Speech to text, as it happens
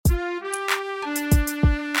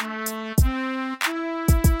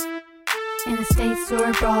the States or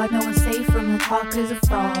abroad, no one's safe from the talkers of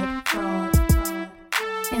fraud.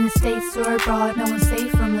 In the States or abroad, no one's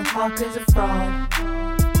safe from the talkers of fraud.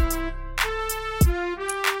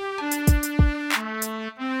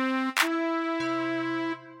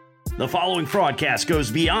 The following fraudcast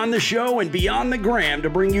goes beyond the show and beyond the gram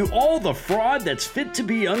to bring you all the fraud that's fit to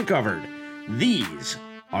be uncovered. These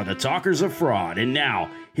are the talkers of fraud. And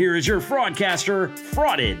now, here is your fraudcaster,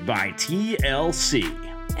 frauded by TLC.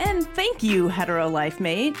 And thank you, Hetero Life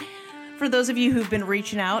Mate. For those of you who've been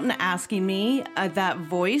reaching out and asking me, that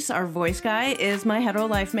voice, our voice guy, is my Hetero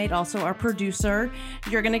Life Mate, also our producer.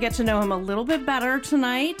 You're going to get to know him a little bit better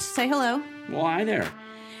tonight. Say hello. Well, hi there.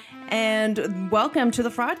 And welcome to the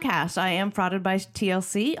Fraudcast. I am Frauded by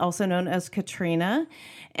TLC, also known as Katrina.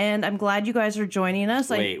 And I'm glad you guys are joining us.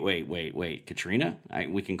 Wait. Katrina?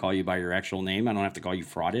 We can call you by your actual name? I don't have to call you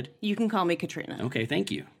Frauded? You can call me Katrina. Okay, thank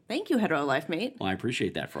you. Thank you, Hetero Life Mate. Well, I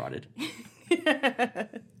appreciate that, Frauded.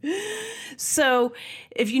 So,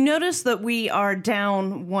 if you notice that we are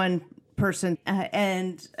down one person,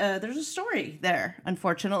 and there's a story there,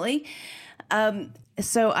 unfortunately.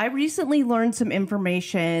 So I recently learned some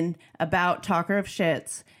information about Talker of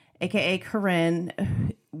Shits, aka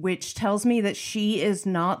Corinne, which tells me that she is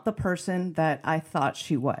not the person that I thought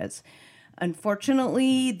she was.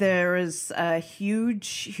 Unfortunately, there is a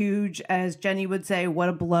huge, as Jenny would say, what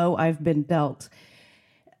a blow I've been dealt.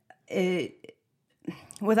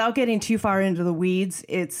 Without getting too far into the weeds,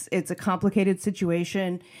 it's a complicated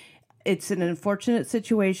situation. It's an unfortunate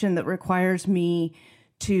situation that requires me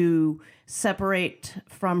to separate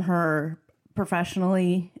from her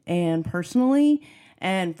professionally and personally,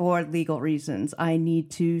 and for legal reasons, I need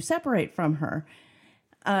to separate from her.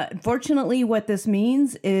 Unfortunately, what this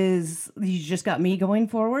means is you just got me going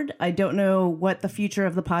forward. I don't know what the future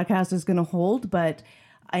of the podcast is going to hold, but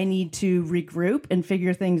I need to regroup and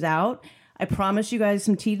figure things out. I promised you guys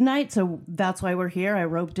some tea tonight, so that's why we're here. I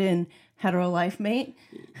roped in Hetero Life Mate.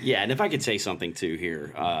 Yeah, and if I could say something too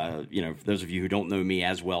here, for those of you who don't know me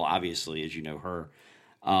as well, obviously, as you know her,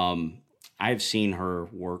 I've seen her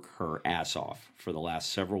work her ass off for the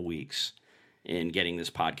last several weeks in getting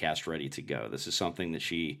this podcast ready to go. This is something that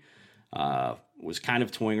she was kind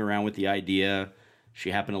of toying around with the idea. She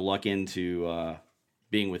happened to luck into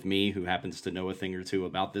being with me, who happens to know a thing or two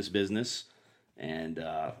about this business and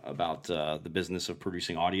about the business of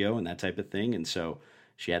producing audio and that type of thing. And so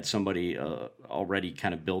she had somebody already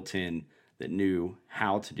kind of built in that knew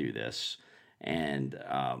how to do this. And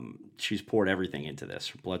she's poured everything into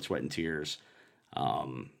this, blood, sweat, and tears.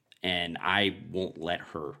 And I won't let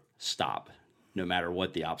her stop, no matter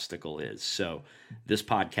what the obstacle is. So this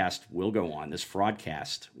podcast will go on. This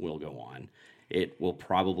fraudcast will go on. It will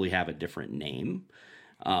probably have a different name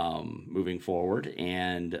moving forward.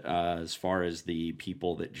 And as far as the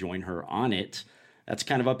people that join her on it, that's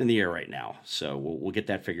kind of up in the air right now. So we'll get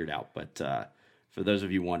that figured out. But for those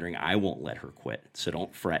of you wondering, I won't let her quit. So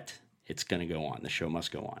don't fret. It's going to go on. The show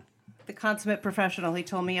must go on. The consummate professional, he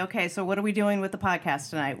told me, okay, so what are we doing with the podcast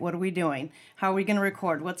tonight? What are we doing? How are we going to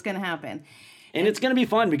record? What's going to happen? And it's going to be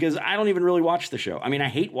fun because I don't even really watch the show. I mean,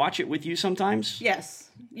 I watch it with you sometimes. Yes.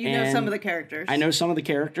 You know some of the characters. I know some of the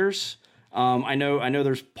characters. I know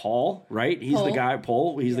there's Paul, right? He's the guy,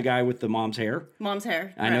 Paul. He's the guy with the mom's hair. Mom's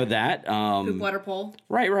hair. I know that. Water Pole.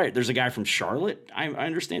 Right. There's a guy from Charlotte. I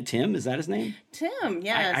understand. Tim, is that his name? Tim,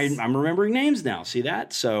 yes. I'm remembering names now. See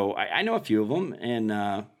that? So I know a few of them. And,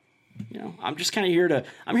 I'm just kind of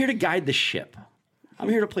I'm here to guide the ship. I'm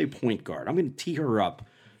here to play point guard. I'm going to tee her up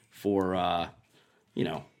for, a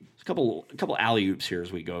couple alley-oops here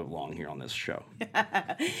as we go along here on this show.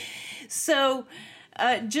 So...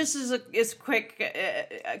 just as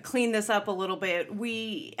quick, clean this up a little bit.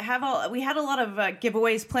 We had a lot of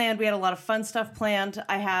giveaways planned. We had a lot of fun stuff planned.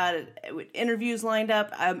 I had interviews lined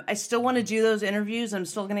up. I still want to do those interviews. I'm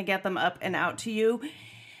still going to get them up and out to you.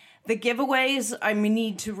 The giveaways, I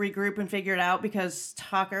need to regroup and figure it out because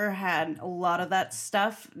Tucker had a lot of that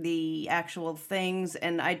stuff, the actual things,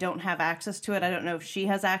 and I don't have access to it. I don't know if she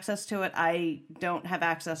has access to it. I don't have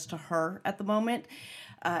access to her at the moment.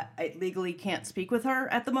 I legally can't speak with her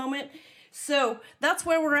at the moment. So that's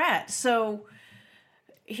where we're at. So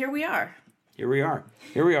here we are.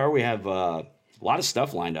 We have a lot of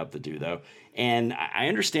stuff lined up to do, though. And I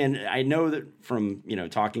understand, I know that from,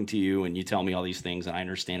 talking to you and you tell me all these things, and I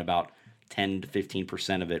understand about 10 to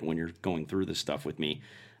 15% of it when you're going through this stuff with me.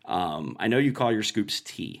 I know you call your scoops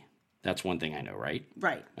tea. That's one thing I know, right?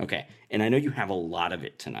 Right. Okay. And I know you have a lot of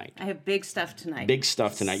it tonight. I have big stuff tonight.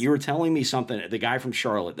 You were telling me something, the guy from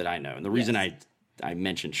Charlotte that I know. And the reason I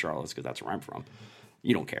mentioned Charlotte is because that's where I'm from.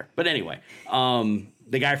 You don't care. But anyway,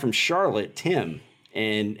 the guy from Charlotte, Tim,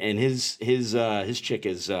 and his chick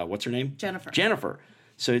is what's her name? Jennifer.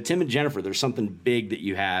 So Tim and Jennifer, there's something big that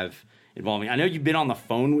you have involving. I know you've been on the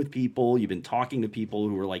phone with people, you've been talking to people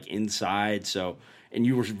who were like inside, and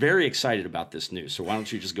you were very excited about this news. So why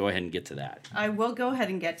don't you just go ahead and get to that? I will go ahead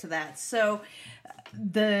and get to that. So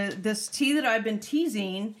this tea that I've been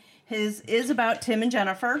teasing is about Tim and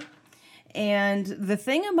Jennifer. And the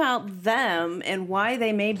thing about them and why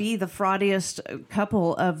they may be the fraudiest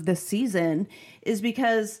couple of this season is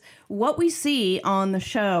because what we see on the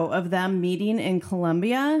show of them meeting in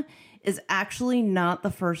Colombia is actually not the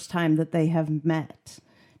first time that they have met.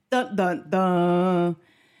 Dun, dun, dun.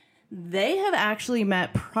 They have actually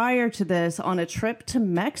met prior to this on a trip to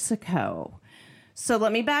Mexico. So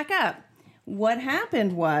let me back up. What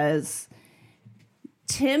happened was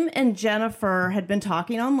Tim and Jennifer had been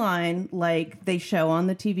talking online like they show on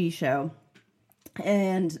the TV show.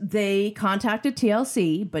 And they contacted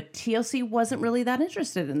TLC, but TLC wasn't really that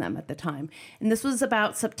interested in them at the time. And this was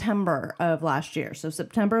about September of last year, so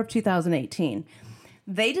September of 2018.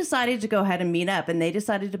 They decided to go ahead and meet up, and they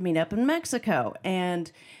decided to meet up in Mexico.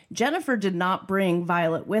 And Jennifer did not bring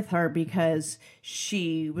Violet with her because this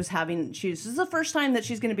is the first time that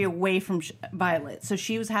she's going to be away from Violet. So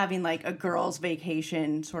she was having like a girl's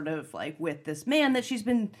vacation sort of like with this man that she's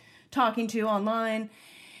been talking to online.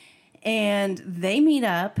 And they meet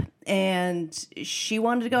up, and she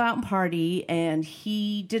wanted to go out and party, and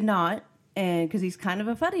he did not, and because he's kind of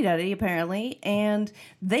a fuddy-duddy, apparently, and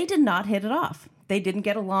they did not hit it off. They didn't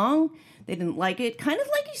get along. They didn't like it. Kind of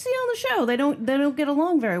like you see on the show. They don't get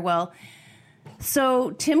along very well.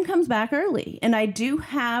 So Tim comes back early, and I do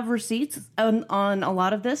have receipts on a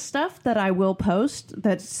lot of this stuff that I will post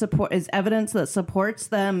that is evidence that supports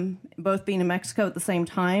them both being in Mexico at the same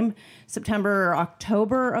time, September or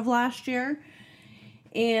October of last year.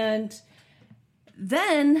 And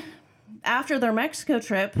then after their Mexico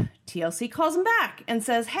trip, TLC calls them back and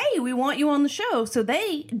says, hey, we want you on the show. So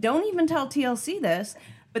they don't even tell TLC this,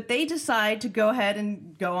 but they decide to go ahead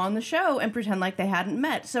and go on the show and pretend like they hadn't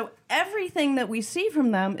met. So everything that we see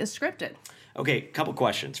from them is scripted. Okay, couple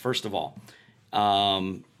questions. First of all,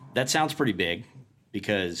 that sounds pretty big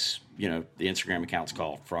because, the Instagram account's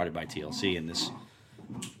called Frauded by TLC, and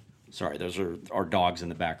those are our dogs in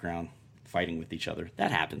the background fighting with each other. That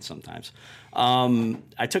happens sometimes.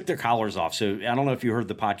 I took their collars off. So I don't know if you heard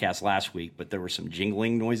the podcast last week, but there were some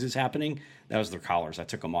jingling noises happening. That was their collars. I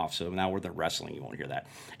took them off. So now where they're wrestling, you won't hear that.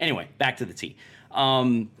 Anyway, back to the tea.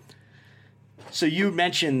 So you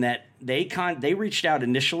mentioned that they reached out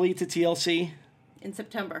initially to TLC In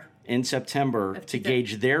September to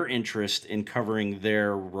gauge their interest in covering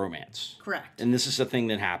their romance. Correct. And this is a thing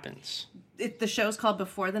that happens. The show's called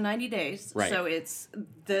Before the 90 Days. Right. So it's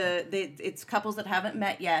it's couples that haven't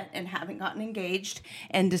met yet and haven't gotten engaged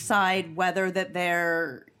and decide whether that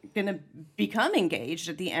they're going to become engaged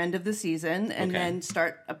at the end of the season and then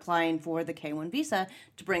start applying for the K-1 visa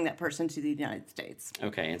to bring that person to the United States.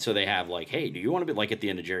 Okay, and so they have like, hey, do you want to be like at the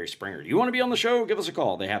end of Jerry Springer? Do you want to be on the show? Give us a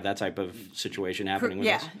call. They have that type of situation happening with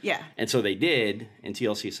us. Yeah. And so they did, and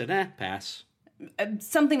TLC said, pass.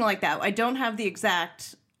 Something like that. I don't have the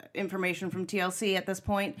exact information from TLC at this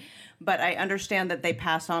point, but I understand that they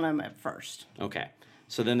passed on him at first. Okay.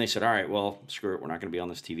 So then they said, all right, well, screw it. We're not going to be on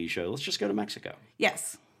this TV show. Let's just go to Mexico.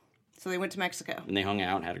 Yes. So they went to Mexico. And they hung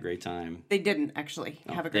out and had a great time. They didn't actually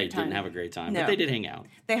have a great time. They didn't have a great time, no. But they did hang out.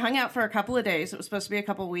 They hung out for a couple of days. It was supposed to be a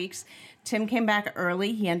couple of weeks. Tim came back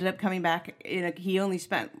early. He ended up coming back. He only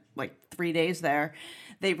spent like 3 days there.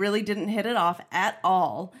 They really didn't hit it off at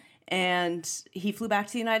all. And he flew back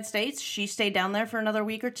to the United States. She stayed down there for another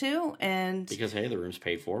week or two. And because, hey, the room's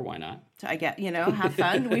paid for. Why not? I get, have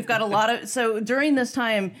fun. We've got a lot of... So during this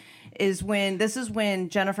time is when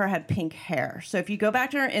Jennifer had pink hair. So if you go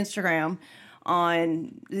back to her Instagram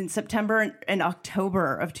in September and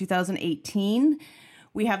October of 2018,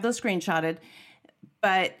 we have those screenshotted.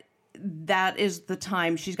 But that is the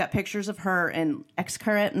time. She's got pictures of her in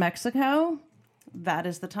Xcaret, Mexico. That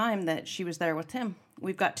is the time that she was there with Tim.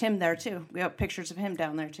 We've got Tim there, too. We have pictures of him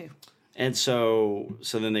down there, too. And so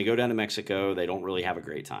then they go down to Mexico. They don't really have a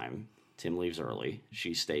great time. Tim leaves early.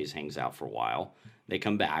 She stays, hangs out for a while. They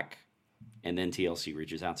come back, and then TLC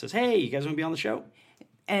reaches out and says, hey, you guys want to be on the show?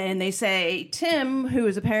 And they say, Tim, who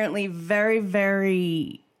is apparently very,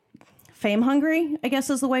 very fame-hungry, I guess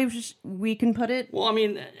is the way we can put it. Well, I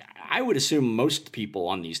mean, I would assume most people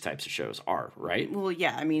on these types of shows are, right? Well,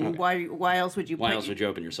 yeah. I mean, okay. Why else would you? Why else would you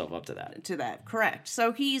open yourself up to that? To that, correct.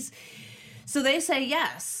 So they say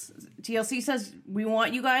yes. TLC says we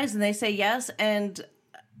want you guys, and they say yes. And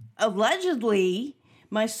allegedly,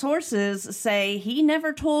 my sources say he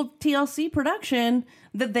never told TLC production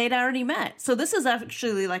that they'd already met. So this is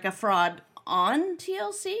actually like a fraud on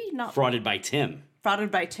TLC, not Frauded by Tim.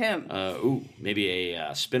 frauded by Tim. Maybe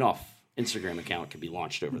a spin-off Instagram account could be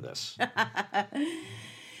launched over this.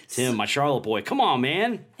 Tim, my Charlotte boy, come on,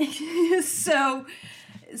 man. So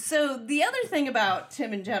the other thing about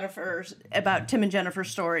Tim and Jennifer's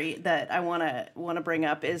story that I want to bring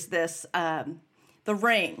up is this: the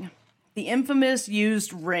ring, the infamous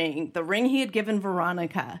used ring, the ring he had given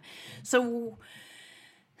Veronica. So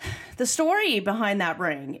the story behind that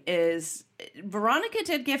ring is Veronica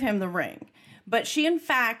did give him the ring, but she in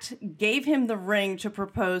fact gave him the ring to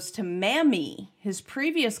propose to Mammy, his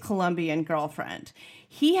previous Colombian girlfriend.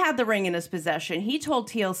 He had the ring in his possession. He told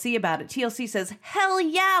TLC about it. TLC says, hell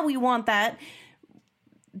yeah, we want that.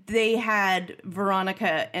 They had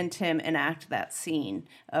Veronica and Tim enact that scene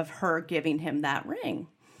of her giving him that ring.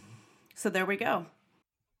 So there we go.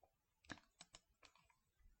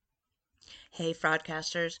 Hey,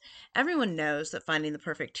 fraudcasters. Everyone knows that finding the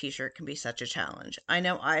perfect t-shirt can be such a challenge. I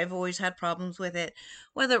know I've always had problems with it,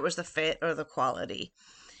 whether it was the fit or the quality.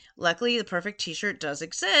 Luckily, the perfect t-shirt does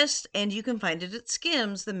exist, and you can find it at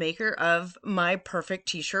Skims, the maker of my perfect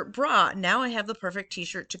t-shirt bra. Now I have the perfect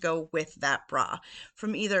t-shirt to go with that bra.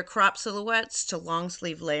 From either crop silhouettes to long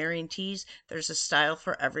sleeve layering tees, there's a style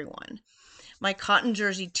for everyone. My cotton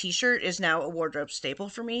jersey t-shirt is now a wardrobe staple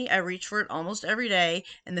for me. I reach for it almost every day,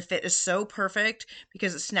 and the fit is so perfect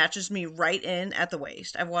because it snatches me right in at the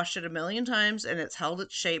waist. I've washed it a million times, and it's held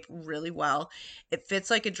its shape really well. It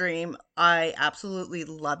fits like a dream. I absolutely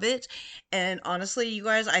love it. And honestly, you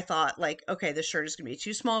guys, I thought like, okay, this shirt is going to be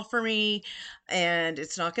too small for me, and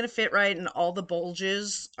it's not going to fit right, and all the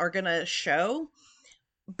bulges are going to show.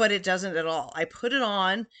 But it doesn't at all. I put it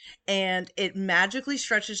on and it magically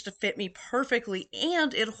stretches to fit me perfectly,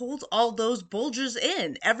 and it holds all those bulges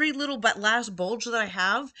in. Every little last bulge that I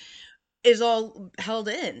have is all held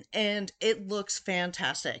in, and it looks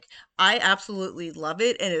fantastic. I absolutely love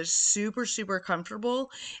it, and it is super, super comfortable,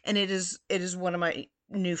 and it is one of my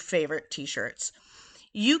new favorite t-shirts.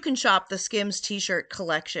 You can shop the Skims t-shirt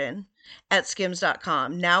collection at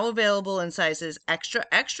skims.com, now available in sizes extra,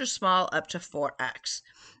 extra small up to 4X.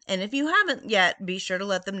 And if you haven't yet, be sure to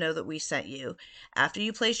let them know that we sent you. After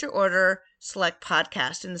you place your order, select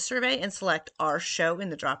podcast in the survey and select our show in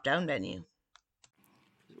the drop-down menu.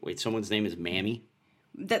 Wait, someone's name is Mammy?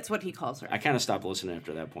 That's what he calls her. I kind of stopped listening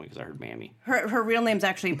after that point because I heard Mammy. Her real name's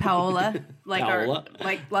actually Paola, like Paola?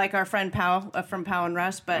 our friend Pao from Pao and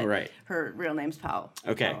Russ, but right. Her real name's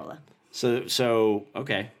Okay. Paola. So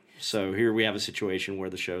okay. So here we have a situation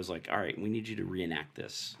where the show's like, all right, we need you to reenact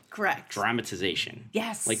this. Correct. Dramatization.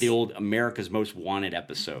 Yes. Like the old America's Most Wanted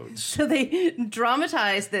episodes. So they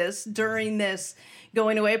dramatized this during this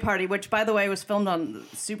going away party, which, by the way, was filmed on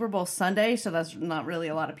Super Bowl Sunday, so that's not really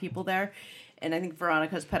a lot of people there. And I think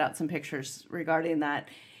Veronica's put out some pictures regarding that.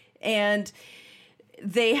 And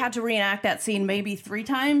they had to reenact that scene maybe 3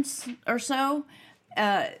 times or so.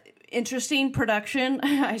 Interesting production.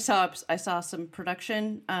 I saw some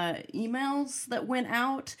production emails that went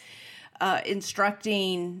out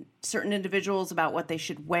instructing certain individuals about what they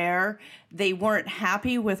should wear. They weren't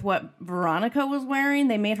happy with what Veronica was wearing.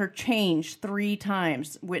 They made her change 3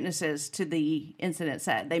 times, witnesses to the incident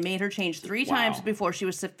said. They made her change 3 times before she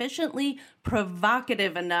was sufficiently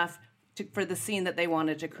provocative enough for the scene that they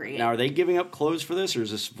wanted to create. Now, are they giving up clothes for this, or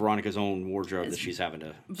is this Veronica's own wardrobe that she's having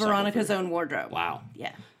to... Veronica's own wardrobe. Wow.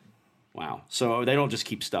 Yeah. Wow. So they don't just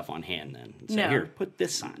keep stuff on hand then. So No. Here, put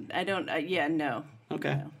this on. I don't, no.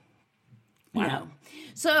 Okay. No. Wow. No.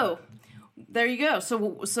 So there you go.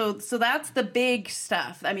 So that's the big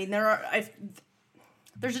stuff. I mean,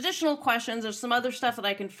 there's additional questions. There's some other stuff that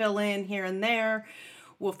I can fill in here and there.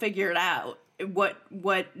 We'll figure it out.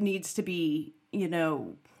 What needs to be,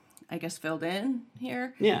 I guess filled in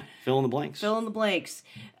here. Yeah. Fill in the blanks. Fill in the blanks.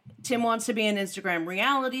 Tim wants to be an Instagram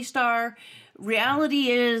reality star. Reality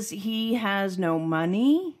is he has no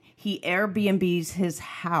money. He Airbnbs his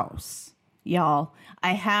house. Y'all,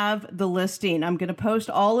 I have the listing. I'm going to post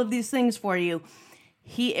all of these things for you.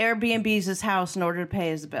 He Airbnbs his house in order to pay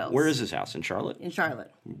his bills. Where is his house? In Charlotte? In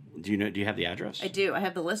Charlotte. Do you have the address? I do. I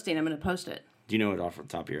have the listing. I'm going to post it. Do you know it off the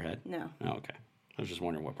top of your head? No. Oh, okay. I was just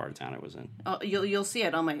wondering what part of town it was in. Oh, you'll see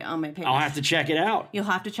it on my page. I'll have to check it out. You'll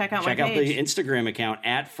have to check out my page. Check out the Instagram account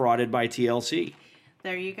at Frauded by TLC.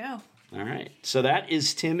 There you go. All right. So that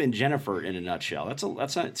is Tim and Jennifer in a nutshell.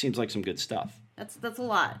 It seems like some good stuff. That's a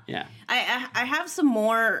lot. Yeah. I have some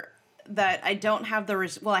more that I don't have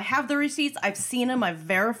I have the receipts. I've seen them. I've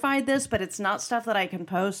verified this, but it's not stuff that I can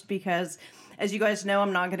post because, as you guys know,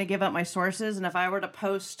 I'm not going to give up my sources. And if I were to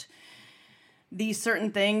post these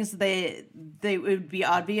certain things, they would be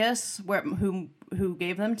obvious who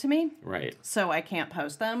gave them to me. Right. So I can't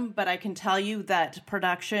post them, but I can tell you that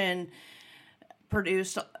production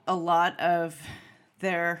produced a lot of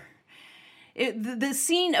their the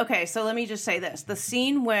scene. Okay, so let me just say this: the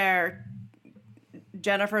scene where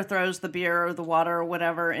Jennifer throws the beer or the water or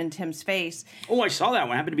whatever in Tim's face. Oh, I saw that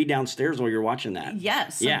one. I happened to be downstairs while you were watching that.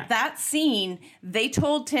 Yes. So yeah. That scene, they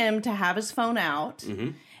told Tim to have his phone out,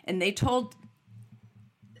 and they told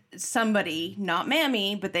somebody, not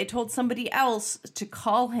Mammy, but they told somebody else to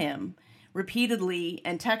call him repeatedly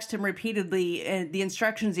and text him repeatedly. And the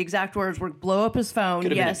instructions, the exact words were blow up his phone.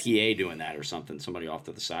 Could have been a PA doing that or something. Somebody off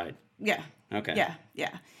to the side. Yeah. Okay. Yeah.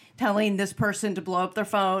 Telling this person to blow up their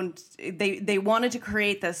phone. They wanted to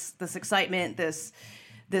create this excitement,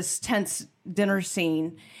 this tense dinner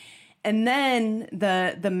scene. And then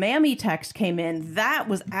the Mammy text came in. That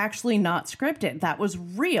was actually not scripted. That was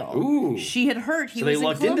real. Ooh. She had heard he So was they in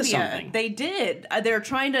lucked Colombia. into something. They did. They were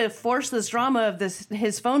trying to force this drama of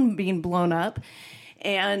his phone being blown up.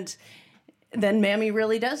 And then Mammy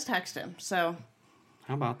really does text him. So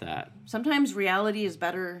How about that? sometimes reality is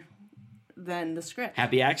better than the script.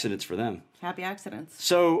 Happy accidents for them. Happy accidents.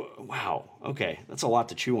 So, wow. Okay. That's a lot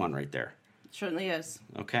to chew on right there. It certainly is.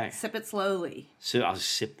 Okay. Sip it slowly. So I'll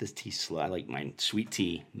sip this tea slow. I like mine sweet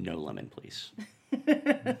tea, no lemon, please.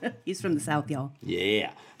 He's from the South, y'all.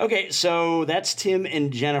 Yeah. Okay, so that's Tim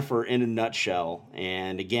and Jennifer in a nutshell.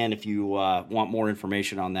 And again, if you want more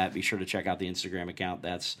information on that, be sure to check out the Instagram account.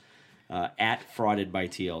 That's at Frauded by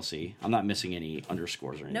TLC. I'm not missing any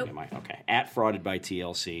underscores or anything, Nope. am I? Okay. At Frauded by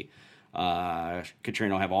TLC.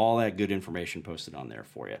 Katrina will have all that good information posted on there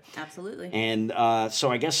for you. Absolutely. And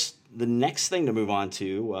so I guess the next thing to move on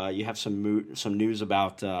to, you have some news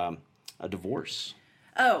about a divorce.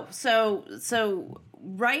 Oh, so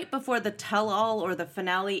right before the tell-all or the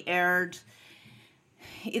finale aired,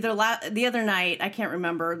 either the other night, I can't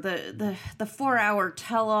remember, the 4-hour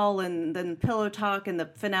tell-all and then pillow talk and the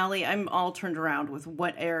finale, I'm all turned around with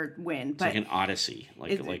what aired when. It's But like an odyssey,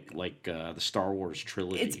 like the Star Wars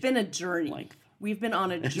trilogy. it's been a journey. Length. We've been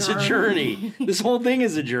on a journey. It's a journey. This whole thing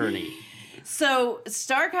is a journey. So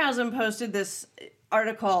Starkhausen posted this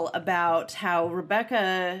article about how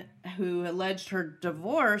Rebecca, who alleged her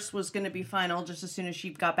divorce was going to be final just as soon as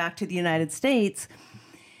she got back to the United States.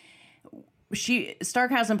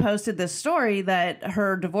 Starkhausen posted this story that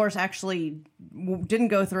her divorce actually didn't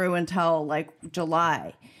go through until like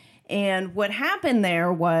July. And what happened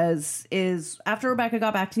there is after Rebecca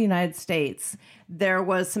got back to the United States, there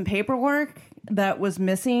was some paperwork that was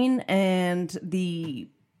missing, and the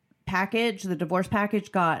divorce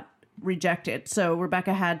package got rejected. So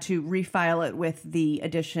Rebecca had to refile it with the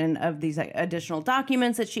addition of these additional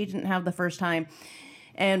documents that she didn't have the first time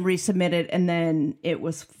and resubmit it. And then it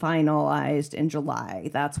was finalized in July.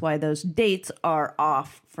 That's why those dates are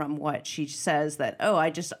off from what she says that,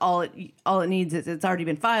 all it needs is it's already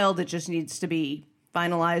been filed. It just needs to be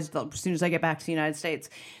finalized as soon as I get back to the United States.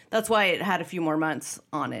 That's why it had a few more months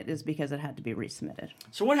on it, is because it had to be resubmitted.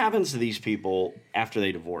 So what happens to these people after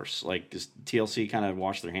they divorce? Like, does TLC kind of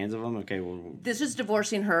wash their hands of them? Okay, well... This is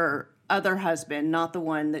divorcing her other husband, not the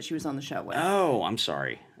one that she was on the show with. Oh, I'm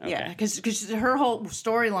sorry. Okay. Yeah, because her whole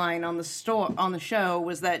storyline on the show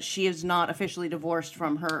was that she is not officially divorced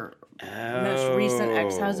from her most recent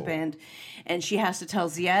ex-husband, and she has to tell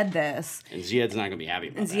Zied this. And Zied's not going to be happy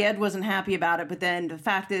about And that. Zied wasn't happy about it, but then the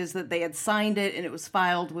fact is that they had signed it and it was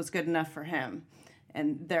filed was good enough for him.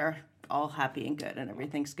 And they're all happy and good, and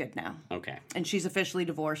everything's good now. Okay. And she's officially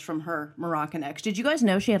divorced from her Moroccan ex. Did you guys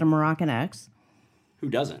know she had a Moroccan ex? Who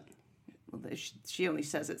doesn't? Well, she only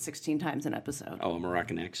says it 16 times an episode. Oh, a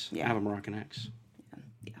Moroccan ex? Yeah. I have a Moroccan ex.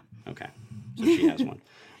 Yeah. Okay. So she has one.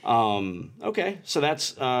 Okay. So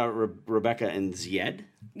that's Rebecca and Zied.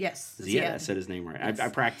 Yes. Zied. I said his name right. Yes. I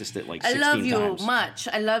practiced it like I 16 love you times. much.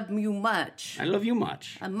 I love you much. I love you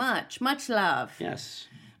much. Much love. Yes.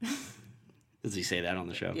 Does he say that on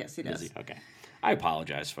the show? Yes, he does. Okay. I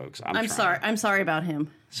apologize, folks. I'm trying. sorry. I'm sorry about him.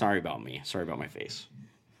 Sorry about me. Sorry about my face.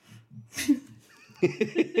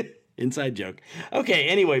 Inside joke. Okay,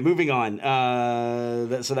 anyway, moving on.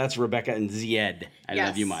 So that's Rebecca and Zied. I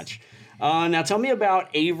love you much. Now tell me about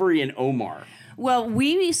Avery and Omar. Well,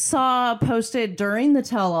 we saw posted during the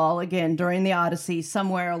tell-all, again, during the Odyssey,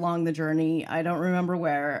 somewhere along the journey, I don't remember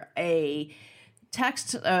where, a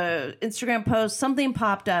text, Instagram post, something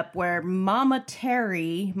popped up where Mama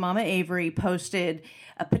Avery posted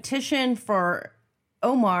a petition for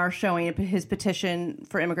Omar showing his petition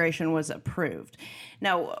for immigration was approved.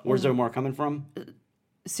 Now, Where's Omar coming from?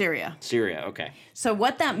 Syria. Syria, okay. So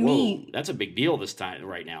what that Whoa, means... that's a big deal this time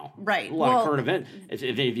right now. Right. A lot of current events.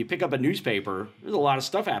 If you pick up a newspaper, there's a lot of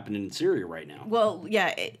stuff happening in Syria right now. Well,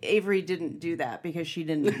 yeah, Avery didn't do that because she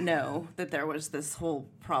didn't know that there was this whole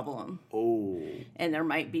problem. Oh. And there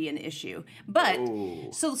might be an issue. But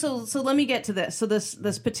so let me get to this. So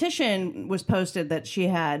this petition was posted that she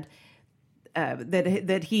had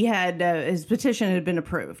that he had his petition had been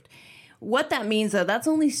approved. What that means, though, that's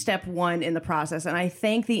only step one in the process. And I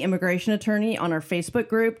thank the immigration attorney on our Facebook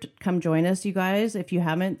group. Come join us, you guys. If you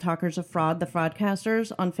haven't, Talkers of Fraud, the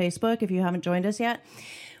Fraudcasters on Facebook, if you haven't joined us yet.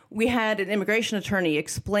 We had an immigration attorney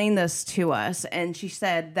explain this to us. And she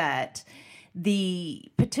said that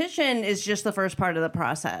the petition is just the first part of the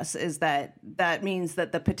process, is that means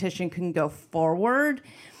that the petition can go forward.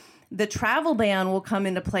 The travel ban will come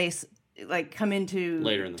into place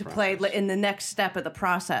later in the play in the next step of the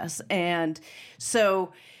process. And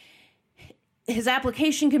so his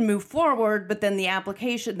application can move forward, but then the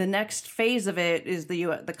next phase of it is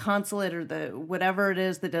the consulate or the whatever it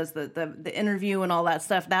is that does the interview and all that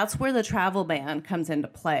stuff. That's where the travel ban comes into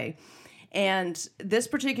play. And this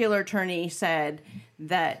particular attorney said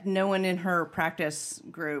that no one in her practice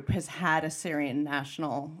group has had a Syrian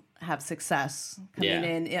national have success coming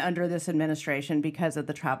in under this administration because of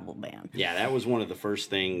the travel ban. Yeah, that was one of the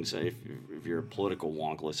first things, if you're a political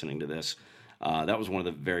wonk listening to this, that was one of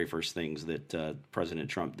the very first things that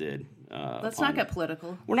President Trump did. Let's not get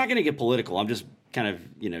political. We're not going to get political. I'm just kind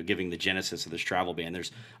of, giving the genesis of this travel ban.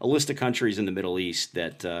 There's a list of countries in the Middle East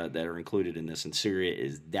that are included in this, and Syria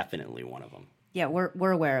is definitely one of them. Yeah,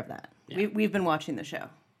 we're aware of that. Yeah. We've been watching the show.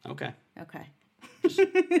 Okay. Just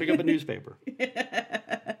pick up a newspaper.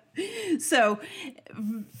 So,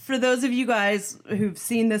 for those of you guys who've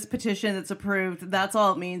seen this petition that's approved, that's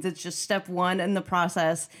all it means. It's just step one in the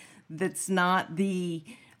process. That's not the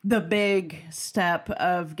big step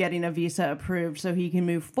of getting a visa approved, so he can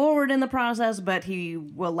move forward in the process, but he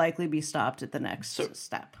will likely be stopped at the next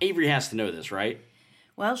step. Avery has to know this, right?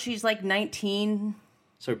 Well, she's like 19.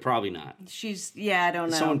 So probably not. I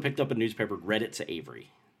don't know. Someone picked up a newspaper, read it to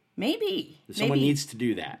Avery. Maybe. Someone needs to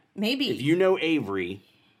do that. Maybe. If you know Avery,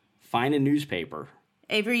 find a newspaper.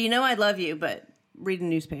 Avery, I love you, but read a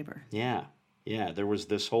newspaper. Yeah. Yeah, there was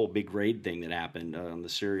this whole big raid thing that happened on the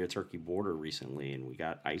Syria-Turkey border recently, and we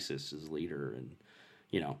got ISIS as leader, and,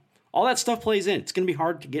 all that stuff plays in. It's going to be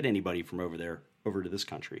hard to get anybody from over there over to this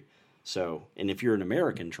country. So, and if you're an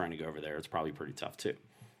American trying to go over there, it's probably pretty tough, too.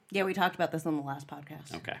 Yeah, we talked about this on the last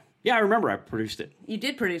podcast. Okay. Yeah, I remember. I produced it. You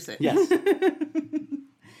did produce it. Yes.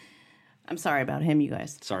 I'm sorry about him, you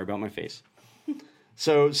guys. Sorry about my face.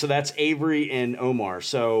 So that's Avery and Omar.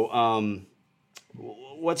 So,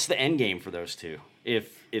 what's the end game for those two?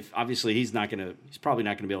 If obviously he's probably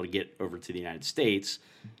not gonna be able to get over to the United States.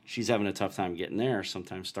 She's having a tough time getting there.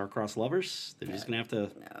 Sometimes star-crossed lovers, they're just gonna have to.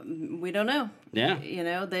 We don't know.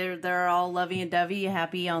 Yeah. They're all lovey and dovey,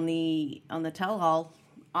 happy on the tell-all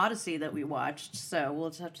Odyssey that we watched. So we'll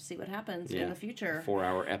just have to see what happens in the future.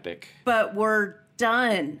 4-hour epic. But we're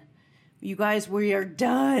done. You guys, we are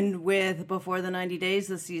done with Before the 90 Days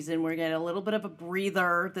this season. We're getting a little bit of a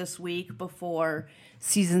breather this week before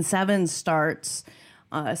season 7 starts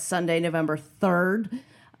Sunday, November 3rd.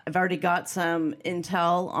 I've already got some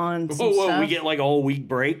intel on some stuff. We get like a whole week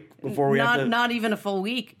break before we have to... Not even a full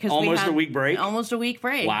week. Almost a week break? Almost a week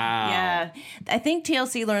break. Wow. Yeah. I think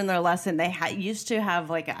TLC learned their lesson. They used to have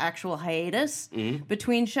like an actual hiatus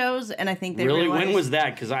between shows, and I think they Really? realized... When was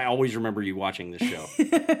that? Because I always remember you watching this show.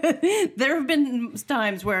 There have been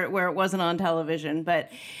times where it wasn't on television,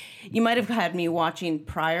 but... You might have had me watching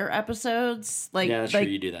prior episodes. Yeah, that's true.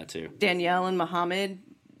 You do that too. Danielle and Muhammad,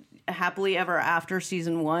 Happily Ever After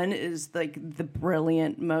season 1 is like the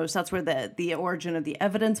brilliant most. That's where the origin of the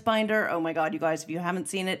evidence binder. Oh my God, you guys, if you haven't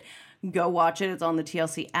seen it, go watch it. It's on the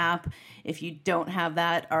TLC app. If you don't have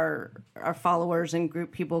that, our followers and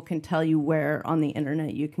group people can tell you where on the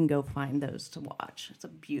internet you can go find those to watch. It's a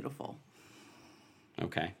beautiful.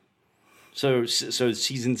 Okay. So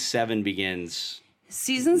season 7 begins...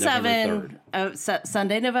 Season 7,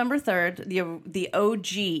 Sunday, November 3rd, the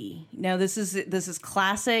OG. Now, this is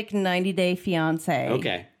classic 90 Day Fiance.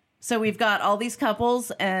 Okay. So we've got all these couples,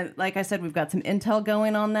 and like I said, we've got some intel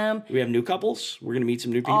going on them. We have new couples? We're going to meet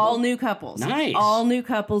some new people? All new couples. Nice. All new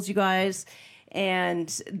couples, you guys. And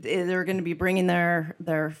they're going to be bringing their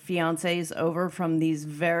fiancés over from these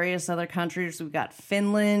various other countries. We've got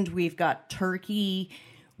Finland. We've got Turkey.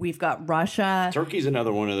 We've got Russia. Turkey's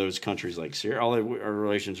another one of those countries like Syria. Our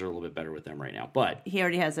relations are a little bit better with them right now. But he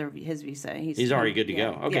already has his visa. He's already good to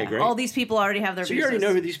go. Okay, great. All these people already have their visas. So you already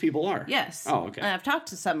know who these people are? Yes. Oh, okay. And I've talked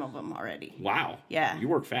to some of them already. Wow. Yeah. You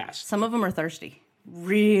work fast. Some of them are thirsty.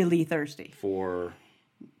 really thirsty for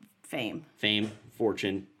fame.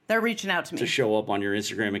 fortune, They're reaching out to me. to show up on your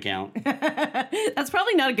Instagram account. That's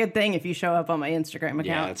probably not a good thing if you show up on my Instagram account.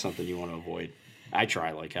 Yeah, that's something you want to avoid. I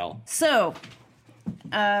try like hell. So,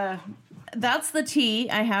 that's the tea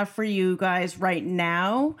I have for you guys right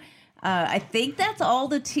now. I think that's all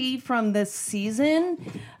the tea from this season.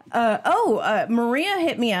 Maria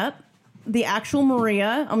hit me up. The actual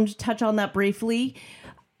Maria. I'm going to touch on that briefly.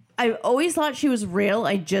 I always thought she was real.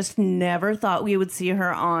 I just never thought we would see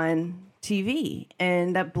her on TV.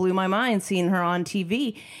 And that blew my mind, seeing her on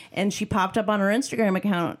TV. And she popped up on her Instagram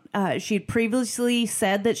account. She had previously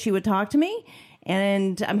said that she would talk to me.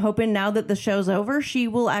 And I'm hoping now that the show's over, she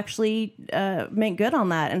will actually make good on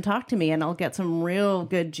that and talk to me. And I'll get some real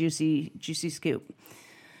good, juicy scoop.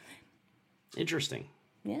 Interesting.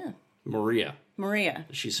 Yeah. Maria.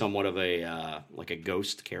 She's somewhat of a like a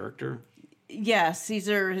ghost character. Yeah,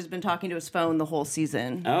 Caesar has been talking to his phone the whole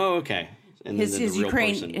season. Oh, okay. And his then the real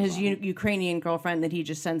person was on. Ukrainian girlfriend that he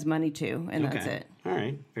just sends money to, and Okay. that's it. All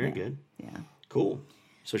right. Very good. Yeah. Cool.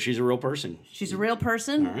 So she's a real person. She's a real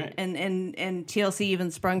person. All right. And TLC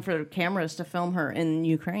even sprung for cameras to film her in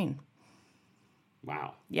Ukraine.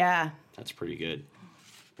 Wow. Yeah. That's pretty good.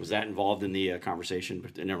 Was that involved in the conversation?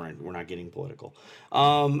 But never mind, we're not getting political.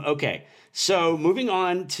 Okay, so moving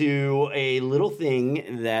on to a little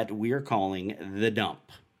thing that we are calling the dump.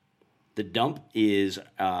 The dump is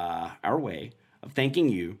our way of thanking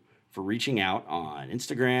you for reaching out on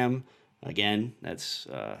Instagram. Again, that's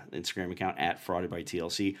the Instagram account at Frauded by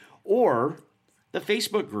TLC, or the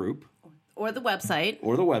Facebook group. Or the website.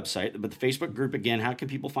 But the Facebook group, again, how can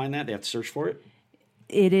people find that? They have to search for it?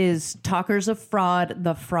 It is Talkers of Fraud,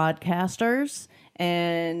 the Fraudcasters.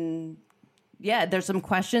 And yeah, there's some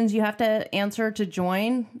questions you have to answer to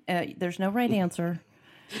join. There's no right answer.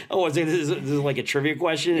 Oh, is it like a trivia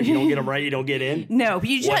question? If you don't get them right, you don't get in? No, but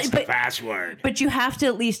What's the password? But you have to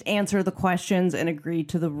at least answer the questions and agree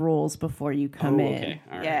to the rules before you come in. Okay.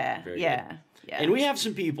 All right. Yeah, Very yeah, good. yeah. And we have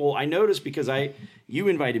some people, I noticed because you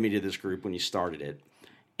invited me to this group when you started it.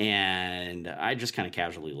 And I just kind of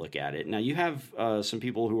casually look at it. Now, you have some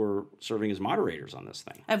people who are serving as moderators on this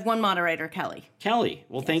thing. I have one moderator, Kelly. Kelly.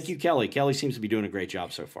 Well, Thank you, Kelly. Kelly seems to be doing a great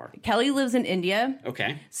job so far. Kelly lives in India.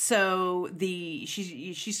 Okay. So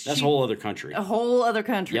she's That's a whole other country. A whole other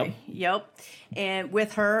country. Yep. And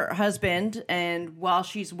with her husband, and while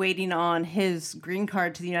she's waiting on his green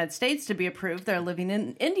card to the United States to be approved, they're living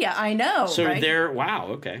in India. I know. So right?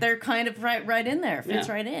 okay. They're kind of right in there. Fits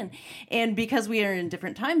right in. And because we are in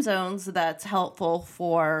different time zones, that's helpful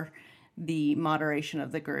for the moderation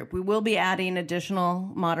of the group. We will be adding additional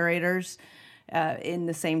moderators in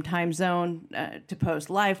the same time zone to post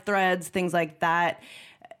live threads, things like that.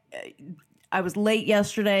 I was late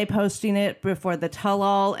yesterday posting it before the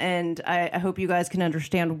tell-all, and I hope you guys can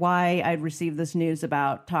understand why I'd received this news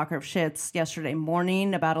about Talker of Shits yesterday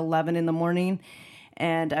morning, about 11 in the morning,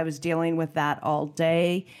 and I was dealing with that all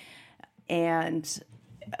day. And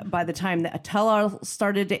by the time the tell-all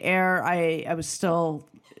started to air, I was still...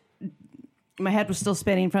 My head was still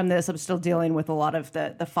spinning from this. I'm still dealing with a lot of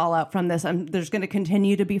the fallout from this. There's going to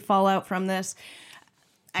continue to be fallout from this.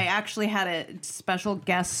 I actually had a special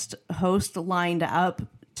guest host lined up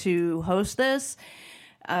to host this,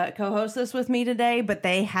 co-host this with me today, but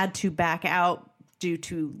they had to back out due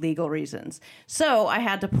to legal reasons. So I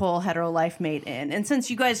had to pull Hetero Life Mate in. And since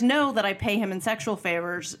you guys know that I pay him in sexual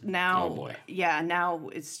favors, now, Oh, boy. Yeah, now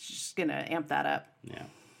it's just going to amp that up. Yeah.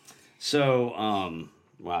 So,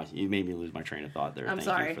 wow, you made me lose my train of thought there. I'm Thank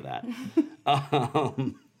sorry. you for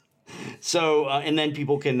that. So, and then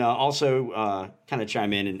people can also kind of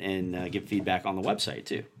chime in and give feedback on the website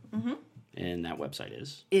too. Mm-hmm. And that website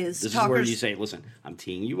is this is where you say, listen, I'm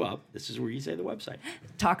teeing you up. This is where you say the website.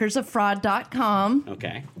 Talkersoffraud.com.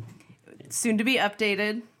 Okay. Soon to be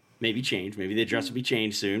updated. Maybe change. Maybe the address will be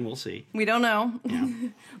changed soon. We'll see. We don't know. Yeah.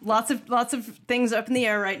 Lots of things up in the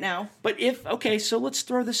air right now. But so let's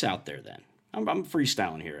throw this out there then. I'm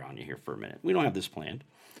freestyling here on you here for a minute. We don't have this planned.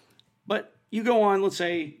 But you go on, let's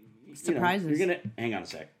say, Surprises. You're going to, hang on a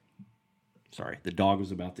sec. Sorry, the dog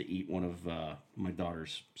was about to eat one of my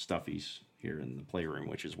daughter's stuffies here in the playroom,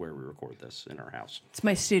 which is where we record this in our house. It's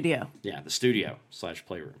my studio. Yeah, the studio /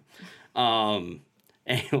 playroom.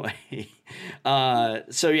 Anyway,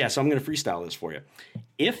 so I'm going to freestyle this for you.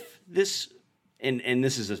 If this, and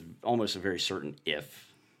this is almost a very certain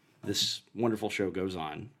if this wonderful show goes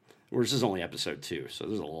on, this is only episode 2, so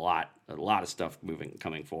there's a lot of stuff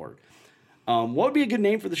coming forward. What would be a good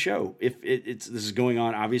name for the show if this is going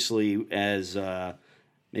on, obviously, as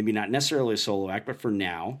maybe not necessarily a solo act, but for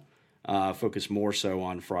now, focus more so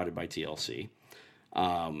on Frauded by TLC.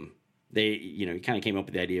 you kind of came up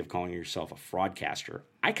with the idea of calling yourself a fraudcaster.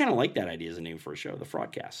 I kind of like that idea as a name for a show, the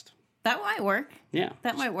Fraudcast. That might work. Yeah.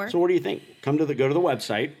 That might work. So what do you think? Go to the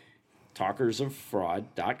website,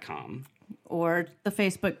 talkersoffraud.com. Or the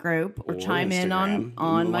Facebook group, or chime Instagram. in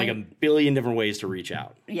on like my... a billion different ways to reach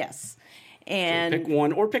out. Yes. So And pick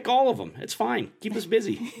one or pick all of them. It's fine. Keep us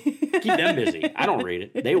busy. Keep them busy. I don't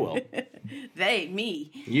read it. They will.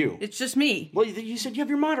 me. You. It's just me. Well, you said you have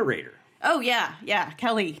your moderator. Oh, yeah.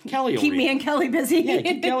 Kelly. Kelly will Keep me read and Kelly busy. Yeah,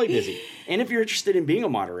 keep Kelly busy. And if you're interested in being a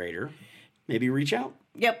moderator, maybe reach out.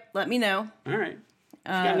 Yep, let me know. All right.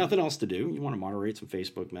 If you got nothing else to do, you want to moderate some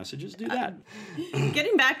Facebook messages, do that.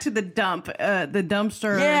 Getting back to the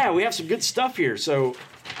dumpster. Yeah, we have some good stuff here. So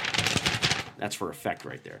that's for effect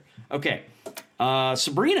right there. Okay.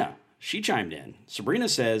 Sabrina, she chimed in. Sabrina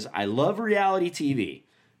says, I love reality TV,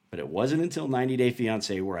 but it wasn't until 90 Day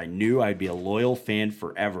Fiance where I knew I'd be a loyal fan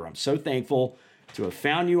forever. I'm so thankful to have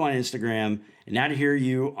found you on Instagram, and now to hear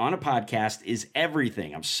you on a podcast is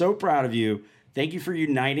everything. I'm so proud of you. Thank you for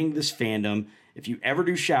uniting this fandom. If you ever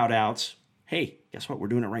do shout outs, hey, guess what? We're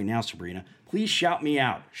doing it right now, Sabrina. Please shout me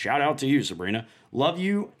out. Shout out to you, Sabrina. Love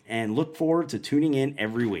you and look forward to tuning in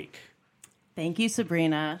every week. Thank you,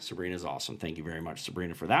 Sabrina. Sabrina's awesome. Thank you very much,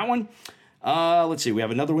 Sabrina, for that one. Let's see. We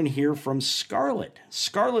have another one here from Scarlett.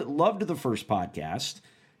 Scarlett loved the first podcast.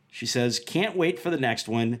 She says, can't wait for the next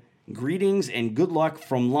one. Greetings and good luck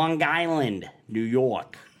from Long Island, New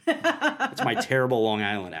York. That's my terrible Long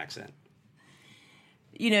Island accent.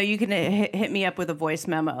 You can hit me up with a voice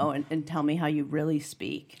memo and tell me how you really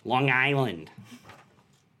speak. Long Island.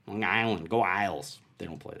 Long Island. Go Isles. They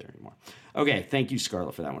don't play there anymore. Okay, thank you,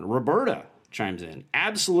 Scarlett, for that one. Roberta chimes in.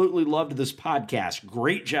 Absolutely loved this podcast.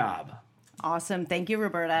 Great job. Awesome. Thank you,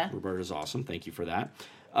 Roberta. Roberta's awesome. Thank you for that.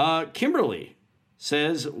 Kimberly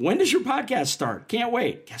says, when does your podcast start? Can't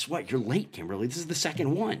wait. Guess what? You're late, Kimberly. This is the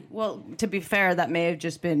second one. Well, to be fair, that may have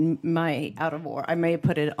just been my out of order. I may have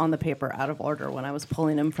put it on the paper out of order when I was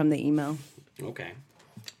pulling them from the email. Okay.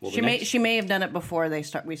 Well, she may have done it before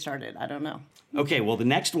we started. I don't know. Okay, well, the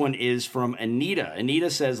next one is from Anita.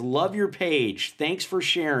 Anita says, love your page. Thanks for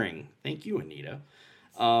sharing. Thank you, Anita.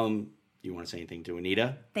 You want to say anything to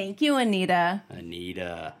Anita? Thank you, Anita.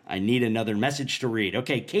 Anita, I need another message to read.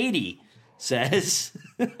 Okay, Katie says,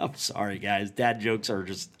 I'm sorry, guys. Dad jokes are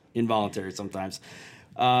just involuntary sometimes.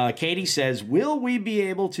 Katie says, will we be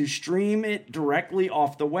able to stream it directly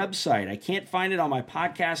off the website? I can't find it on my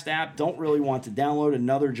podcast app. Don't really want to download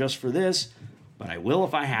another just for this, but I will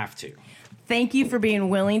if I have to. Thank you for being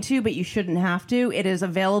willing to, but you shouldn't have to. It is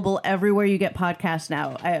available everywhere you get podcasts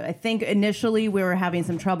now. I think initially we were having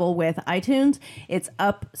some trouble with iTunes. It's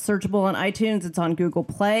up, searchable on iTunes. It's on Google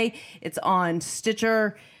Play. It's on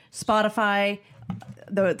Stitcher, Spotify,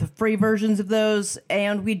 the free versions of those.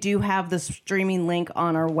 And we do have the streaming link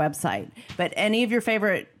on our website. But any of your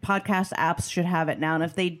favorite podcast apps should have it now. And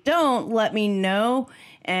if they don't, let me know,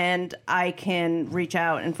 and I can reach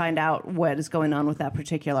out and find out what is going on with that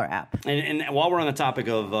particular app. And while we're on the topic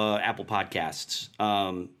of Apple Podcasts,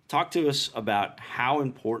 talk to us about how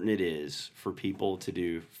important it is for people to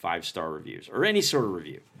do 5-star reviews or any sort of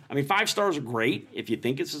review. I mean, 5 stars are great. If you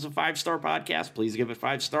think this is a 5-star podcast, please give it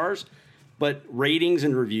 5 stars. But ratings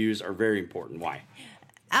and reviews are very important. Why?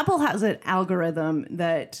 Apple has an algorithm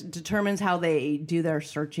that determines how they do their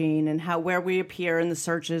searching and where we appear in the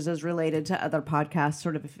searches as related to other podcasts,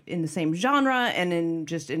 sort of in the same genre and in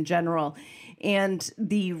general. And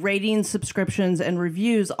the ratings, subscriptions, and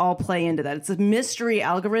reviews all play into that. It's a mystery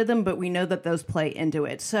algorithm, but we know that those play into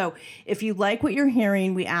it. So if you like what you're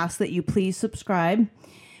hearing, we ask that you please subscribe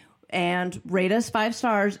and rate us 5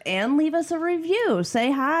 stars and leave us a review. Say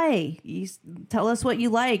hi. Tell us what you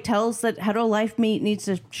like. Tell us that Hetero Life Meat needs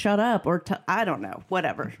to shut up, or I don't know,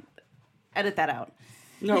 whatever. Edit that out.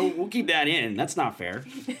 No, we'll keep that in. That's not fair.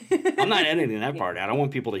 I'm not editing that part out. I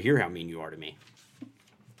want people to hear how mean you are to me.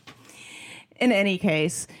 In any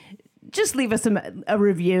case, just leave us a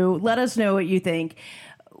review. Let us know what you think.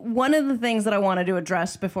 One of the things that I wanted to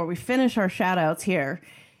address before we finish our shout outs here,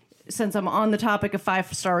 since I'm on the topic of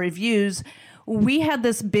 5-star reviews, we had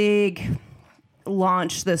this big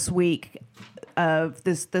launch this week of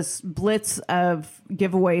this blitz of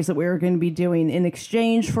giveaways that we were going to be doing in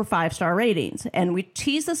exchange for 5-star ratings. And we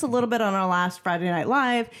teased this a little bit on our last Friday Night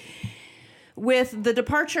Live. With the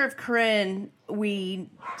departure of Corinne, we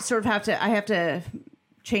sort of I have to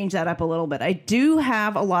change that up a little bit. I do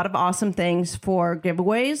have a lot of awesome things for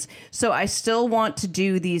giveaways, so I still want to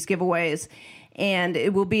do these giveaways. And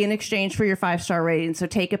it will be in exchange for your 5-star rating. So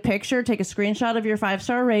take a picture, take a screenshot of your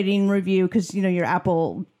 5-star rating review, because your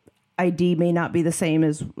Apple ID may not be the same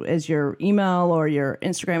as your email or your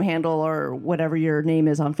Instagram handle or whatever your name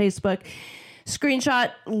is on Facebook.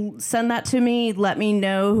 Screenshot, send that to me, let me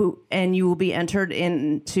know who, and you will be entered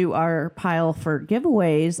into our pile for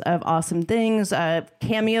giveaways of awesome things.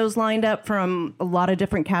 Cameos lined up from a lot of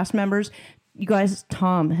different cast members. You guys,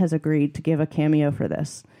 Tom has agreed to give a cameo for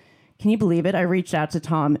this. Can you believe it? I reached out to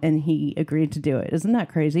Tom and he agreed to do it. Isn't that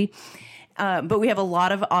crazy? But we have a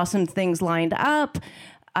lot of awesome things lined up.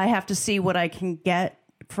 I have to see what I can get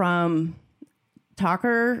from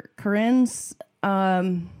Corinne's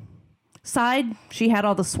side. She had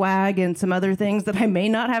all the swag and some other things that I may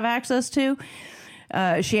not have access to.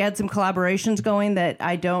 She had some collaborations going that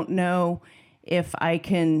I don't know if I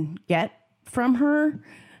can get from her.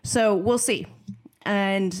 So we'll see.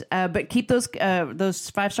 And but keep those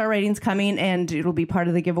 5-star ratings coming, and it'll be part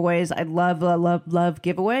of the giveaways. I love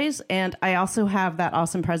giveaways, and I also have that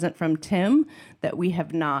awesome present from Tim that we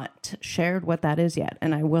have not shared what that is yet,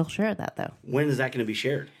 and I will share that though. When is that going to be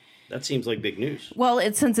shared? That seems like big news. Well,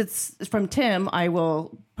 since it's from Tim, I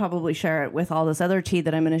will probably share it with all this other tea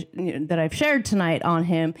that that I've shared tonight on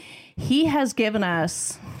him. He has given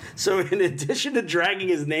us. So in addition to dragging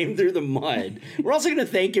his name through the mud, we're also going to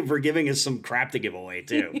thank him for giving us some crap to give away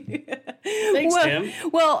too. Thanks, Tim.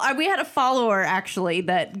 Well, we had a follower actually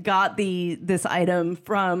that got this item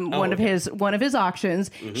from one of his auctions.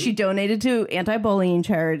 Mm-hmm. She donated to anti-bullying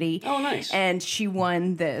charity. Oh, nice. And she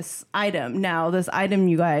won this item. Now, this item,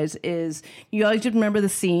 you guys just remember the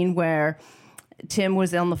scene where Tim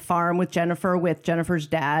was on the farm with Jennifer's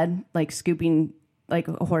dad, like scooping like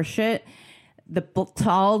horse shit. The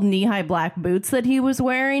tall knee-high black boots that he was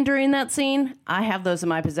wearing during that scene, I have those in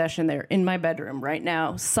my possession. They're in my bedroom right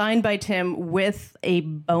now, signed by Tim with a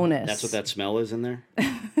bonus. That's what that smell is in there?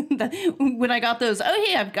 When I got those,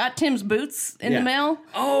 I've got Tim's boots in the mail.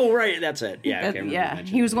 Oh, right, that's it. Yeah,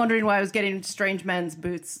 he was wondering why I was getting strange men's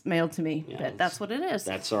boots mailed to me, but that's what it is.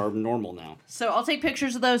 That's our normal now. So I'll take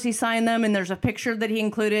pictures of those. He signed them, and there's a picture that he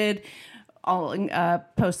included. I'll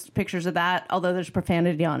post pictures of that, although there's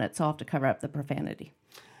profanity on it, so I'll have to cover up the profanity.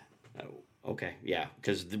 Oh, okay, yeah,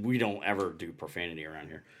 because we don't ever do profanity around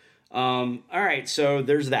here. All right, so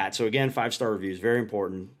there's that. So again, 5-star reviews, very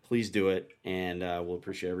important. Please do it, and we'll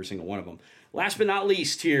appreciate every single one of them. Last but not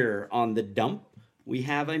least, here on The Dump, we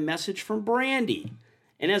have a message from Brandy.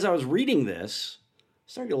 And as I was reading this, I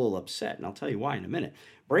started to get a little upset, and I'll tell you why in a minute.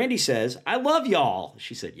 Brandy says, I love y'all.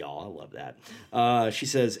 She said, y'all, I love that. She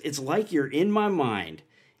says, it's like you're in my mind.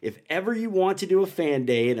 If ever you want to do a fan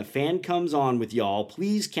day and a fan comes on with y'all,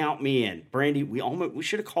 please count me in. Brandy, we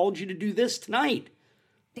should have called you to do this tonight.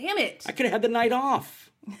 Damn it. I could have had the night off.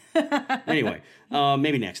 Anyway,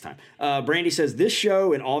 maybe next time. Brandy says, this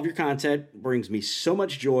show and all of your content brings me so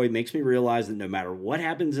much joy, makes me realize that no matter what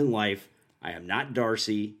happens in life, I am not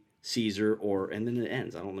Darcy, Caesar, and then it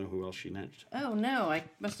ends. I don't know who else she mentioned. Oh, no. I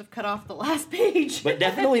must have cut off the last page. But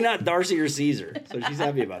definitely not Darcy or Caesar. So she's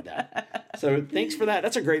happy about that. So thanks for that.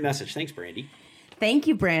 That's a great message. Thanks, Brandy. Thank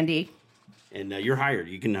you, Brandy. And you're hired.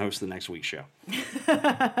 You can host the next week's show.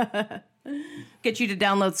 Get you to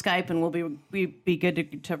download Skype and we'll be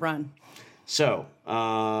good to run. So,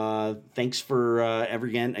 thanks for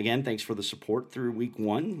again, thanks for the support through week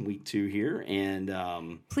 1, week 2 here,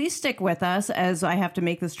 and please stick with us as I have to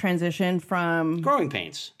make this transition from growing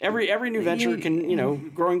pains. Every new venture can,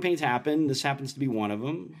 growing pains happen. This happens to be one of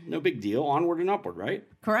them. No big deal. Onward and upward, right?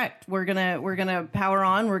 Correct. We're gonna power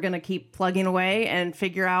on. We're gonna keep plugging away and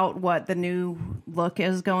figure out what the new look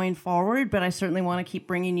is going forward. But I certainly want to keep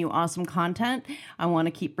bringing you awesome content. I want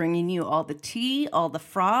to keep bringing you all the tea, all the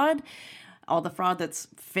fraud that's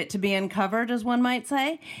fit to be uncovered, as one might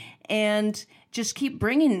say, and just keep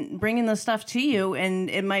bringing the stuff to you. And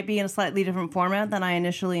it might be in a slightly different format than I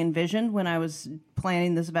initially envisioned when I was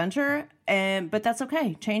planning this venture, but that's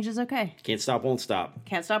okay. Change is okay. Can't stop, won't stop.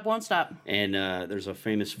 Can't stop, won't stop. And there's a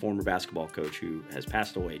famous former basketball coach who has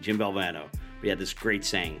passed away, Jim Valvano. We had this great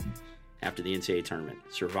saying after the NCAA tournament: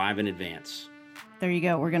 survive in advance. There you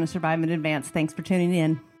go. We're going to survive in advance. Thanks for tuning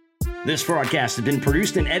in. This broadcast has been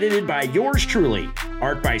produced and edited by yours truly.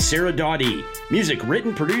 Art by Sarah Dawdy. Music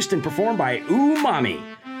written, produced, and performed by Umami.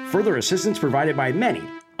 Further assistance provided by many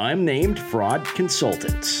unnamed fraud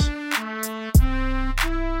consultants.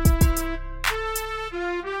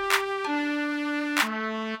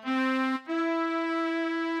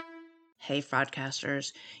 Hey,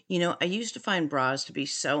 fraudcasters. I used to find bras to be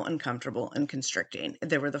so uncomfortable and constricting.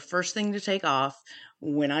 They were the first thing to take off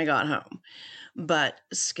when I got home. But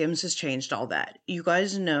Skims has changed all that. You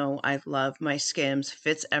guys know I love my Skims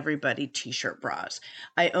Fits Everybody t-shirt bras.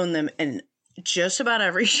 I own them in just about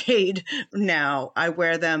every shade now. I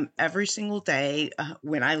wear them every single day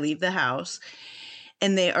when I leave the house,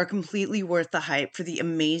 and they are completely worth the hype for the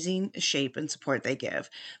amazing shape and support they give.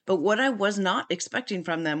 But what I was not expecting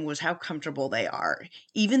from them was how comfortable they are.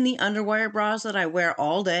 Even the underwire bras that I wear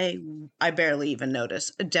all day, I barely even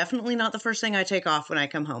notice. Definitely not the first thing I take off when I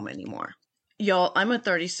come home anymore. Y'all, I'm a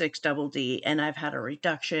 36 double D, and I've had a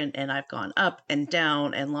reduction, and I've gone up and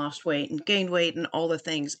down and lost weight and gained weight and all the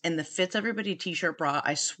things. And the Fits Everybody t-shirt bra,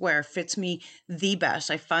 I swear, fits me the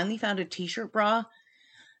best. I finally found a t-shirt bra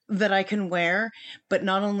that I can wear, but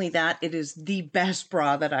not only that, it is the best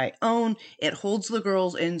bra that I own. It holds the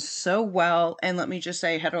girls in so well, and let me just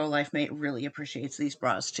say, Hetero Life Mate really appreciates these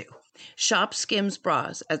bras too. Shop Skims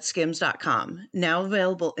bras at skims.com, now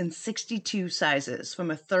available in 62 sizes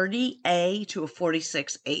from a 30A to a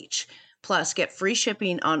 46H. Plus, get free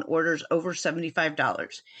shipping on orders over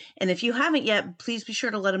 $75. And if you haven't yet, please be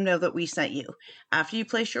sure to let them know that we sent you. After you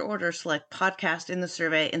place your order, select podcast in the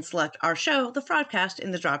survey and select our show, The Fraudcast,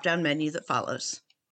 in the drop-down menu that follows.